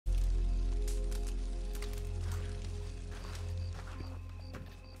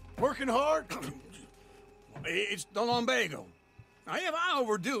Working hard? It's the lumbago. Now, if I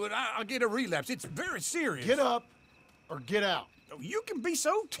overdo it, I'll get a relapse. It's very serious. Get up or get out. You can be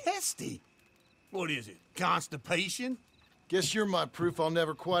so testy. What is it, constipation? Guess you're my proof I'll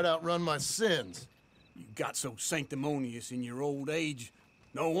never quite outrun my sins. You got so sanctimonious in your old age.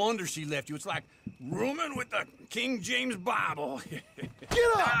 No wonder she left you. It's like rooming with the King James Bible.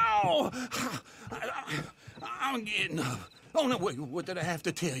 Get up! Ow! I'm getting up. Oh, no, wait, what did I have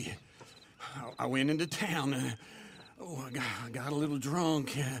to tell you? I went into town. I got a little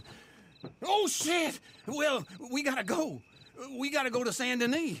drunk. Oh, shit! Well, we gotta go. We gotta go to Saint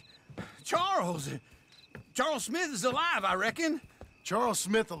Denis. Charles Smith is alive, I reckon. Charles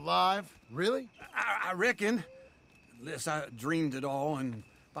Smith alive? Really? I reckon. Unless I dreamed it all, and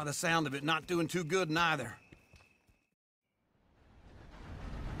by the sound of it, not doing too good neither.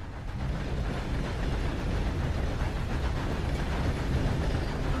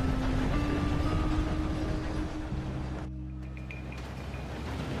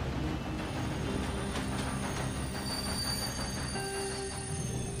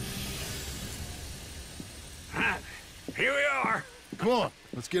 Here we are. Come on,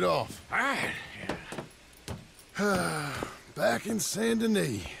 let's get off. All right. Back in Saint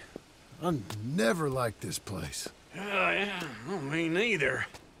Denis. I never liked this place. Yeah, me neither.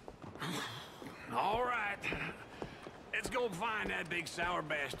 All right. Let's go find that big sour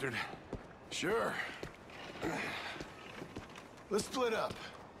bastard. Sure. Let's split up.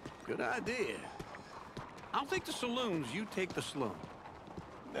 Good idea. I'll take the saloons, you take the slum.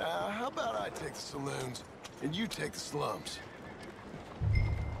 Now, how about I take the saloons and you take the slums?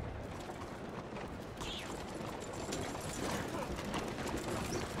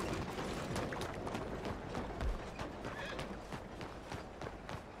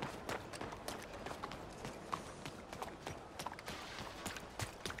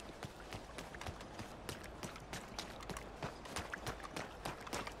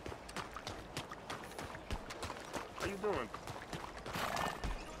 How you doing?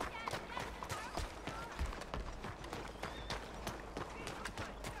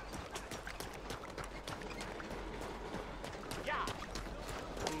 Yeah.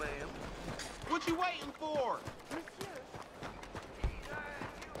 Oh, ma'am. What you waiting for?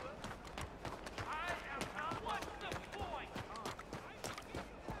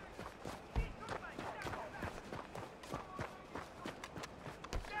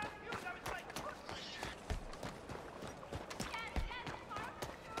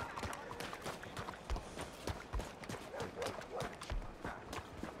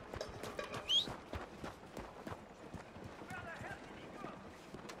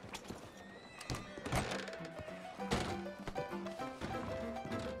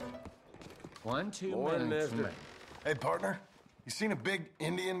 One, two Morning, minutes. mister. Hey, partner, you seen a big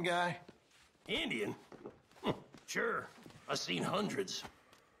Indian guy? Indian? Sure. I've seen hundreds.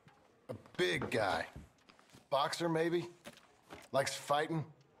 A big guy. Boxer, maybe? Likes fighting?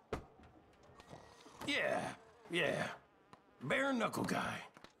 Yeah. Bare knuckle guy.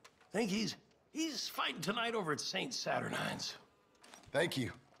 Think he's fighting tonight over at St. Saturnine's. Thank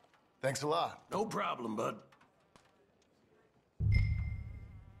you. Thanks a lot. No problem, bud.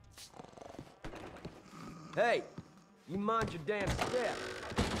 Hey, you mind your damn step.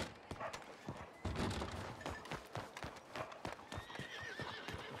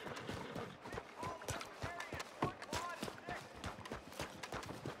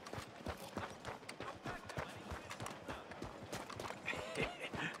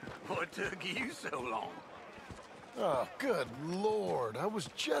 What took you so long? Oh, good Lord. I was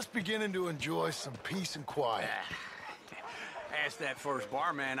just beginning to enjoy some peace and quiet. Asked that first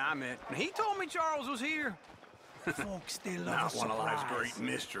barman I met, and he told me Charles was here. Folks still love Not a one of life's surprise. great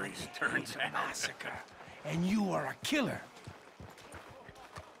mysteries, turns out. Massacre. And you are a killer.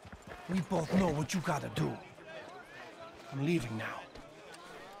 We both know what you gotta do. I'm leaving now.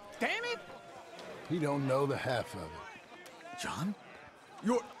 Damn it! He don't know the half of it. John?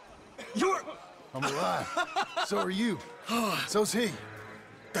 You're... I'm alive. So are you. So's he.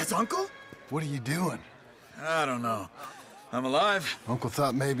 That's Uncle? What are you doing? I don't know. I'm alive. Uncle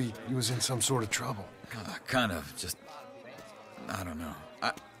thought maybe he was in some sort of trouble. Kind of. Just... I don't know.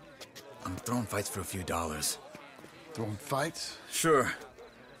 I'm throwing fights for a few dollars. Throwing fights? Sure.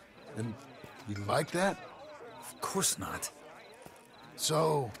 And you like that? Of course not.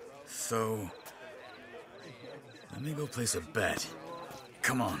 So, let me go place a bet.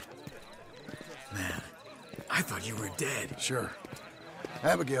 Come on. Man, I thought you were dead. sure.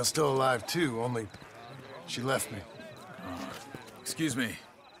 Abigail's still alive too, only she left me. Excuse me.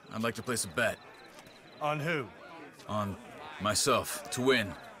 I'd like to place a bet. On who? On myself, to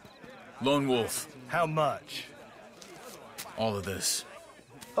win. Lone Wolf, How much? all of this.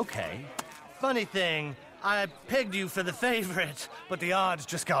 Okay. Funny thing, I pegged you for the favorite, but the odds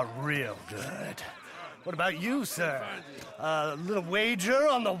just got real good. What about you, sir? A little wager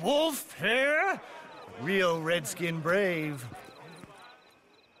on the wolf here? Real redskin brave.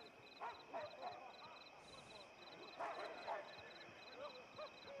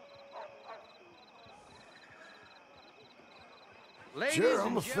 Sure,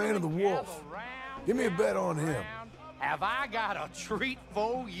 I'm a fan of the wolf. Give me a bet on him. Have I got a treat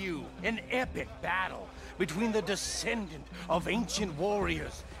for you? An epic battle between the descendant of ancient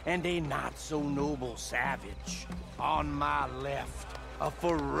warriors and a not-so-noble savage. On my left, a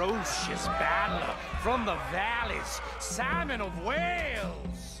ferocious battler from the valleys, Simon of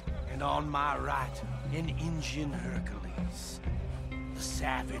Wales. And on my right, an Indian Hercules. The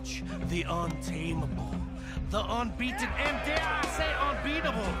savage, the untamable, the unbeaten, and dare I say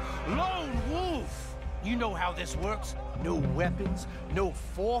unbeatable, Lone Wolf. You know how this works. No weapons, no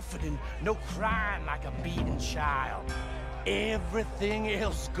forfeiting, no crying like a beaten child. Everything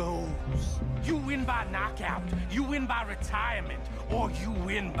else goes. You win by knockout, you win by retirement, or you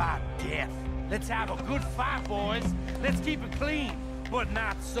win by death. Let's have a good fight, boys. Let's keep it clean, but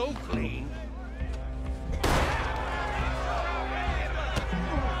not so clean.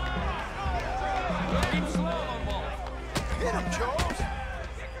 Keep slow, Lone Wolf. Hit him, Charles!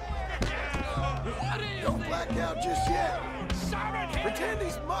 Don't black out just yet. Pretend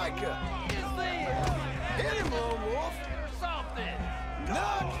he's Micah. Hit him, Lone Wolf.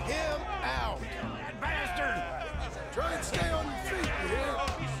 Knock him out. Bastard! Try and stay on your feet, you hear?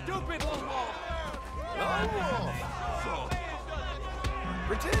 Stupid Lone Wolf! Lone Wolf.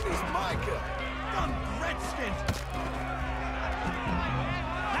 Pretend he's Micah. Redskins!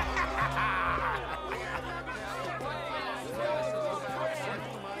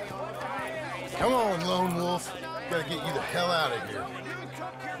 Come on, Lone Wolf. Gotta get you the hell out of here.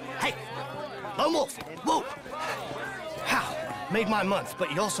 Hey! Lone Wolf! Whoa! How? Made my month,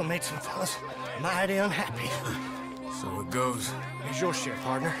 but you also made some fellas mighty unhappy. So it goes. Here's your share,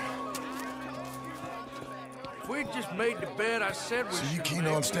 partner. If we'd just made the bed I said we So you should keen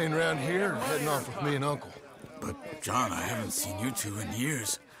make, on staying around here or heading off with me and Uncle? But, John, I haven't seen you two in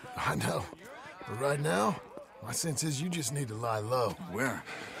years. I know. But right now, my sense is you just need to lie low. Where?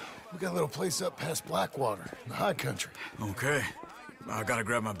 We got a little place up past Blackwater, in the high country. Okay. I gotta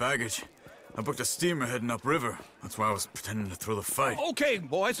grab my baggage. I booked a steamer heading upriver. That's why I was pretending to throw the fight. Okay,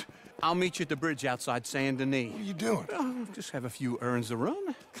 boys. I'll meet you at the bridge outside Saint Denis. What are you doing? Just have a few errands to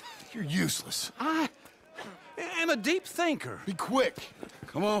run. You're useless. I am a deep thinker. Be quick.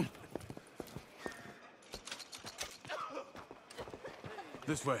 Come on.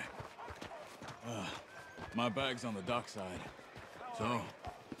 This way. My bag's on the dockside. So,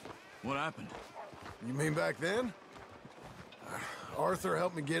 what happened? You mean back then? Arthur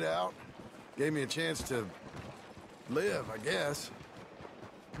helped me get out. Gave me a chance to live, I guess.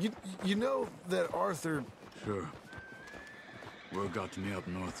 You know that Arthur... Sure. Word got to me up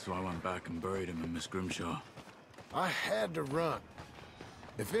north, so I went back and buried him in Miss Grimshaw. I had to run.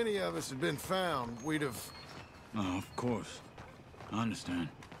 If any of us had been found, we'd have... Oh, of course. I understand.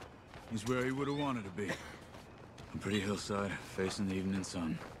 He's where he would have wanted to be. A pretty hillside, facing the evening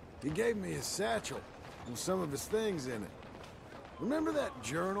sun. He gave me his satchel with some of his things in it. Remember that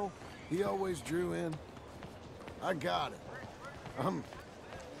journal he always drew in? I got it. I'm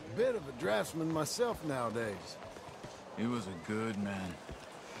a bit of a draftsman myself nowadays. He was a good man.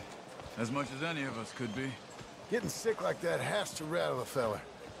 As much as any of us could be. Getting sick like that has to rattle a fella.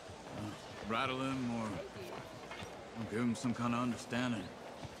 Rattle him or give him some kind of understanding.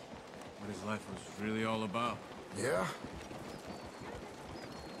 What his life was really all about. Yeah?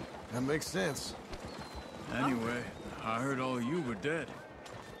 That makes sense. Anyway, I heard all of you were dead.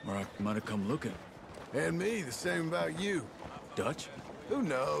 Or I might have come looking. And me, the same about you. Dutch? Who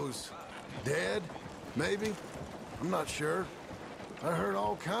knows? Dead? Maybe? I'm not sure. I heard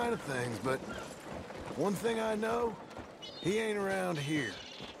all kind of things, but one thing I know, he ain't around here.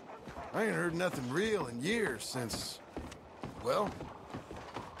 I ain't heard nothing real in years since, well,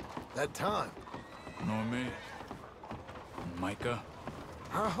 that time. Nor me. Micah?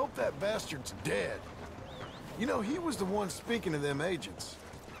 I hope that bastard's dead. You know, he was the one speaking to them agents.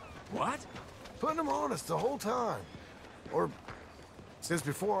 What? Putting them on us the whole time. Or since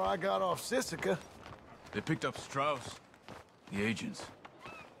before I got off Sisika. They picked up Strauss. The agents.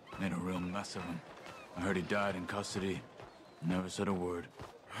 Made a real mess of him. I heard he died in custody. Never said a word.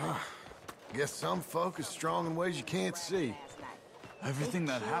 Guess some folk is strong in ways you can't see. Everything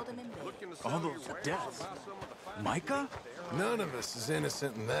that happened. All those deaths. Micah? None of us is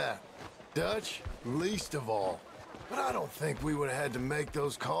innocent in that. Dutch, least of all. But I don't think we would have had to make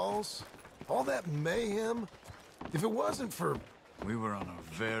those calls. All that mayhem. If it wasn't for... We were on a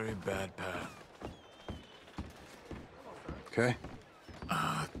very bad path. Okay.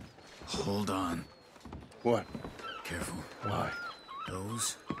 Hold on. What? Careful. Why?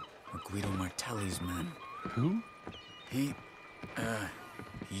 Those are Guido Martelli's men. Who? He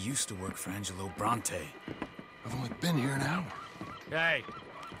used to work for Angelo Bronte. I've only been here an hour. Hey.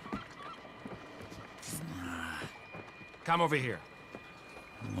 Come over here.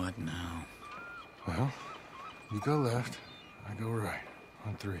 What now? Well, you go left, I go right.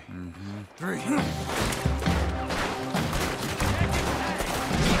 On three. Mm-hmm. Three.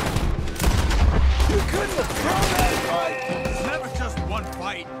 You couldn't have thrown that fight! It's never just one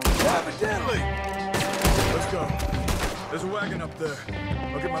fight. Evidently! Let's go. There's a wagon up there.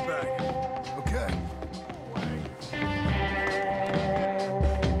 I'll get my bag. Okay.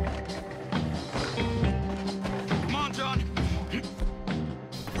 Come on, John.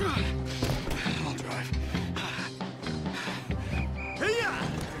 I'll drive.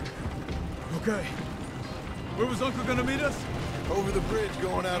 Okay. Where was Uncle gonna meet us? Over the bridge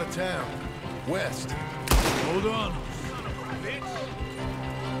going out of town. West. Hold on.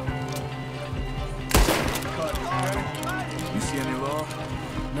 Cut. You see any law?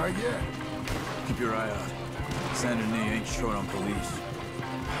 Not yet. Keep your eye out. Saint Denis ain't short on police.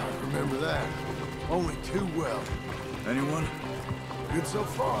 I remember that. Only too well. Anyone? Good so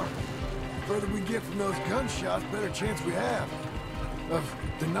far. The further we get from those gunshots, better chance we have. Of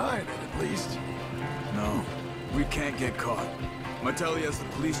denying it, at least. No. We can't get caught. Martelli has the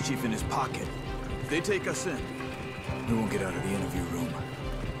police chief in his pocket. If they take us in, we won't get out of the interview room.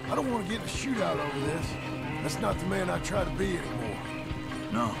 I don't want to get in a shootout over this. That's not the man I try to be anymore.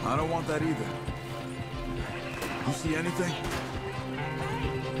 No, I don't want that either. You see anything?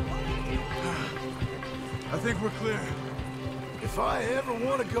 I think we're clear. If I ever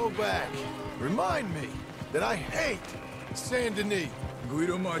want to go back, remind me that I hate Saint Denis.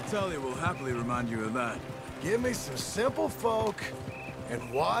 Guido Martelli will happily remind you of that. Give me some simple folk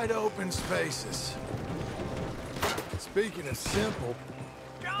and wide open spaces. Speaking of simple,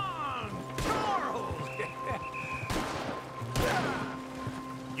 John! Charles!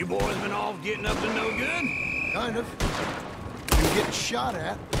 You boys been off getting up to no good? kind of. Been getting shot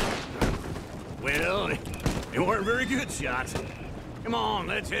at. Well, they weren't very good shots. Come on,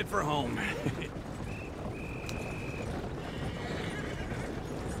 let's head for home.